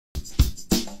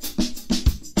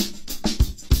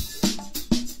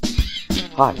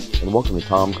Hi, and welcome to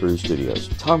Tom Cruise Studios.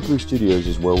 Tom Cruise Studios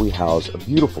is where we house a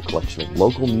beautiful collection of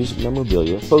local music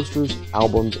memorabilia, posters,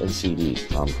 albums, and CDs.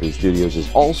 Tom Cruise Studios is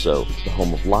also the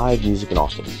home of live music in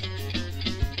Austin.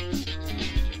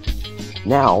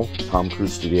 Now, Tom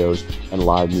Cruise Studios and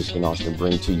Live Music in Austin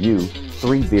bring to you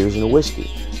Three Beers and a Whiskey.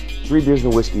 Three Beers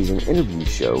and a Whiskey is an interview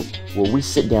show where we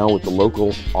sit down with the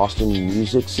local Austin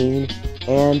music scene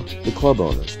and the club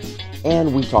owners.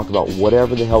 And we talk about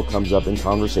whatever the hell comes up in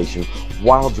conversation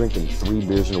while drinking 3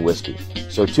 beers and a whiskey.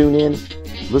 So tune in,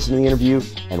 listen to the interview,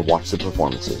 and watch the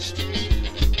performances.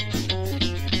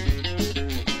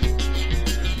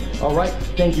 All right,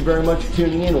 thank you very much for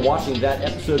tuning in and watching that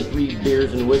episode of 3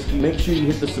 Beers and a Whiskey. Make sure you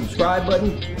hit the subscribe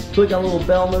button, click on the little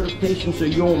bell notification so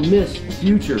you won't miss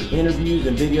future interviews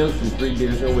and videos from 3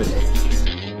 Beers and a Whiskey.